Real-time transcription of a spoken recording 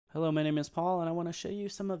Hello, my name is Paul, and I want to show you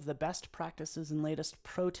some of the best practices and latest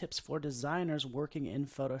pro tips for designers working in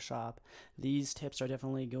Photoshop. These tips are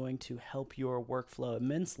definitely going to help your workflow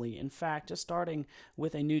immensely. In fact, just starting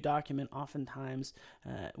with a new document, oftentimes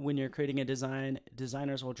when you're creating a design,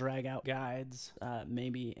 designers will drag out guides.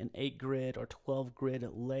 Maybe an 8 grid or 12 grid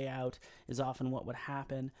layout is often what would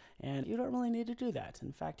happen, and you don't really need to do that.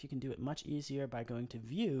 In fact, you can do it much easier by going to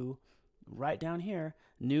View, right down here,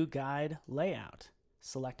 New Guide Layout.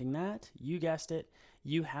 Selecting that, you guessed it,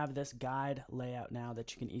 you have this guide layout now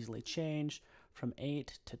that you can easily change from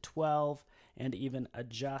 8 to 12 and even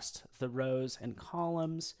adjust the rows and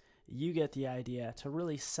columns. You get the idea to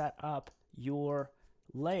really set up your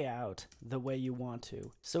layout the way you want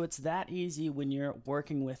to. So it's that easy when you're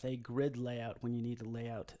working with a grid layout, when you need to lay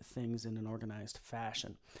out things in an organized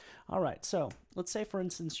fashion. All right, so let's say for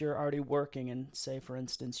instance you're already working, and say for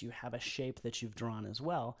instance you have a shape that you've drawn as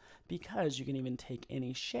well, because you can even take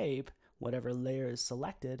any shape, whatever layer is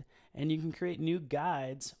selected, and you can create new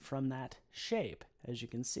guides from that shape. As you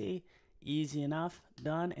can see, easy enough,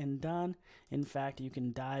 done and done. In fact, you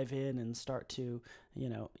can dive in and start to,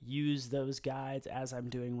 use those guides as I'm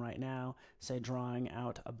doing right now, say drawing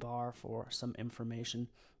out a bar for some information.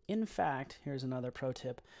 In fact, here's another pro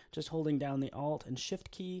tip, just holding down the Alt and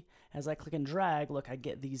Shift key, as I click and drag, look, I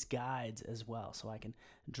get these guides as well. So I can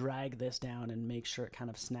drag this down and make sure it kind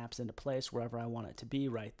of snaps into place wherever I want it to be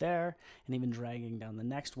right there. And even dragging down the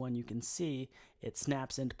next one, you can see it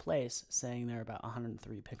snaps into place, saying they're about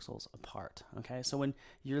 103 pixels apart. Okay, so when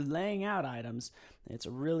you're laying out items, it's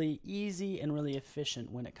really easy and really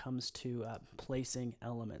efficient when it comes to placing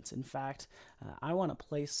elements. In fact, I want to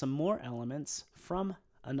place some more elements from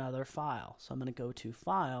another file. So I'm going to go to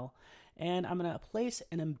File, and I'm going to place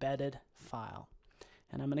an embedded file.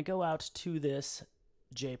 And I'm going to go out to this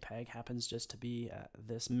JPEG, happens just to be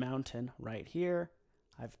this mountain right here.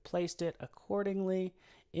 I've placed it accordingly.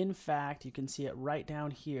 In fact, you can see it right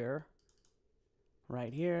down here,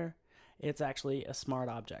 right here. It's actually a smart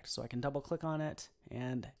object. So I can double click on it,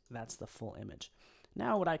 and that's the full image.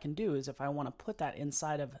 Now what I can do is, if I want to put that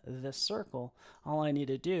inside of this circle, all I need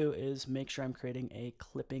to do is make sure I'm creating a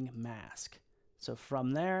clipping mask. So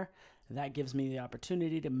from there, that gives me the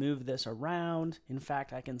opportunity to move this around. In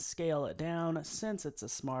fact, I can scale it down. Since it's a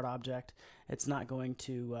smart object, it's not going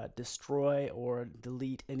to destroy or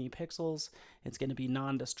delete any pixels. It's going to be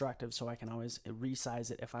non-destructive, so I can always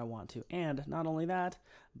resize it if I want to. And not only that,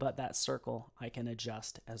 but that circle I can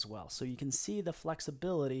adjust as well. So you can see the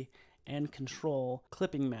flexibility and control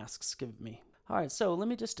clipping masks give me. All right, so let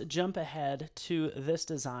me just jump ahead to this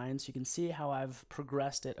design so you can see how I've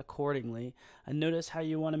progressed it accordingly. And notice how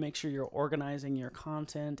you want to make sure you're organizing your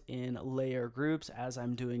content in layer groups, as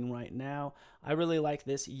I'm doing right now. I really like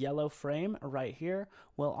this yellow frame right here.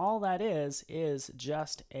 Well, all that is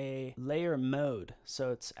just a layer mode.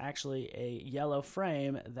 So it's actually a yellow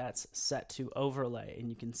frame that's set to overlay, and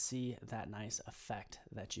you can see that nice effect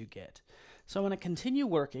that you get. So I'm going to continue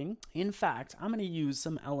working. In fact, I'm going to use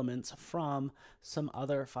some elements from some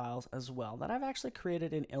other files as well that I've actually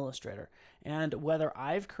created in Illustrator. And whether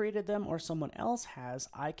I've created them or someone else has,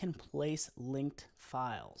 I can place linked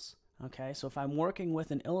files. Okay, so if I'm working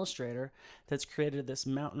with an Illustrator that's created this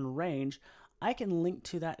mountain range, I can link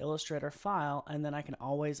to that Illustrator file, and then I can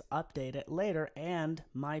always update it later, and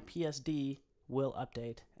my PSD will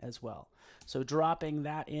update as well. So dropping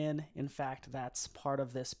that in fact, that's part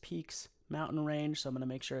of this Peaks mountain range, so I'm going to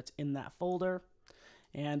make sure it's in that folder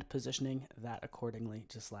and positioning that accordingly,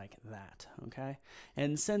 just like that. Okay,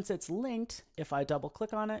 and since it's linked, if I double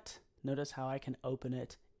click on it, notice how I can open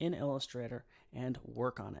it in Illustrator and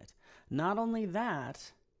work on it. Not only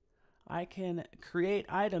that, I can create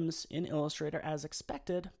items in Illustrator as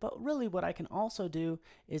expected, but really what I can also do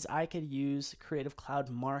is I could use Creative Cloud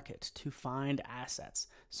Market to find assets.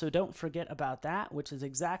 So don't forget about that, which is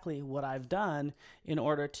exactly what I've done in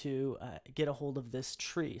order to get a hold of this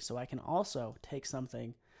tree. So I can also take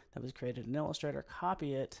something that was created in Illustrator,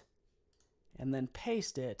 copy it, and then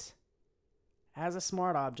paste it as a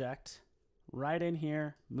smart object right in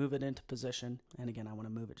here, move it into position, and again I want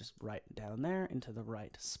to move it just right down there into the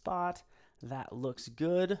right spot. That looks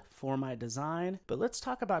good for my design. But let's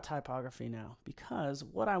talk about typography now, because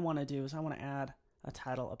what I want to do is I want to add a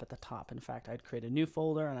title up at the top. In fact, I'd create a new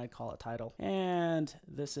folder and I'd call it title, and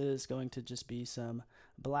this is going to just be some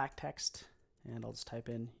black text, and I'll just type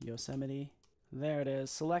in Yosemite. There it is,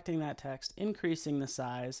 selecting that text, increasing the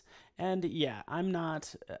size, and yeah, I'm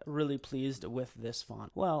not really pleased with this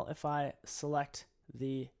font. Well, if I select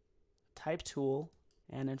the type tool,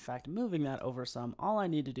 and in fact moving that over some, all I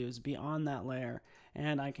need to do is be on that layer,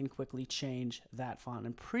 and I can quickly change that font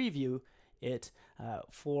and preview it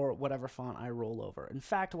for whatever font I roll over. In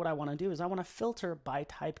fact, what I want to do is I want to filter by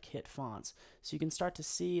Typekit fonts. So you can start to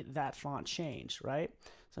see that font change, right?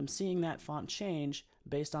 So I'm seeing that font change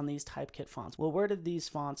based on these Typekit fonts. Well, where did these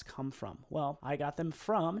fonts come from? Well, I got them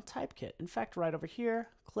from Typekit. In fact, right over here,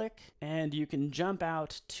 click, and you can jump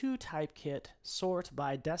out to Typekit, sort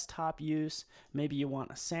by desktop use. Maybe you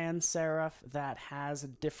want a sans serif that has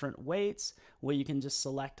different weights, where you can just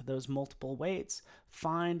select those multiple weights,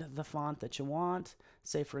 find the font that you want.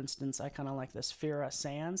 Say, for instance, I kind of like this Fira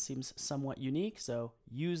Sans, seems somewhat unique, so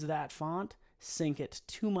use that font, sync it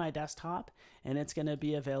to my desktop, and it's going to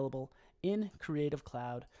be available in Creative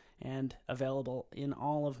Cloud and available in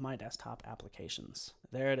all of my desktop applications.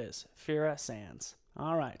 There it is, Fira Sans.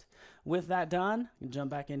 All right, with that done, you can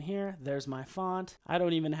jump back in here. There's my font. I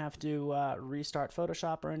don't even have to restart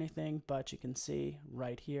Photoshop or anything, but you can see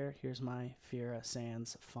right here, here's my Fira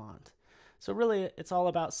Sans font. So really, it's all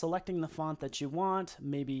about selecting the font that you want,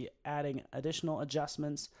 maybe adding additional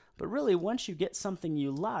adjustments, but really once you get something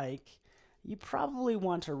you like, you probably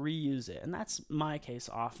want to reuse it, and that's my case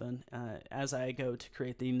often. As I go to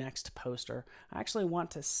create the next poster, I actually want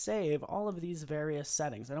to save all of these various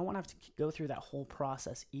settings. I don't want to have to go through that whole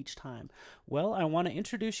process each time. Well, I want to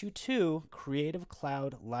introduce you to Creative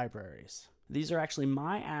Cloud libraries. These are actually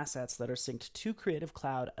my assets that are synced to Creative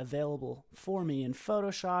Cloud, available for me in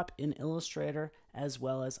Photoshop, in Illustrator, as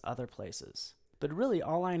well as other places. But really,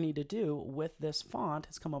 all I need to do with this font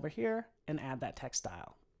is come over here and add that text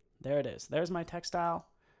style. There it is. There's my text style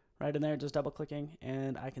right in there, just double clicking,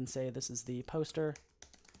 and I can say this is the poster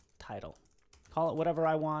title. Call it whatever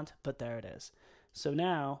I want, but there it is. So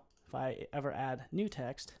now, if I ever add new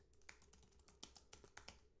text,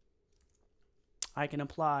 I can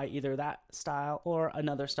apply either that style or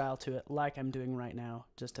another style to it, like I'm doing right now,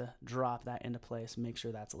 just to drop that into place and make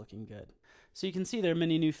sure that's looking good. So you can see there are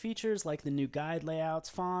many new features like the new guide layouts,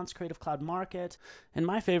 fonts, Creative Cloud Market, and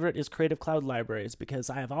my favorite is Creative Cloud Libraries because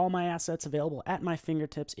I have all my assets available at my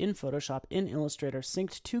fingertips in Photoshop, in Illustrator,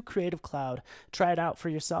 synced to Creative Cloud. Try it out for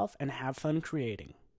yourself and have fun creating.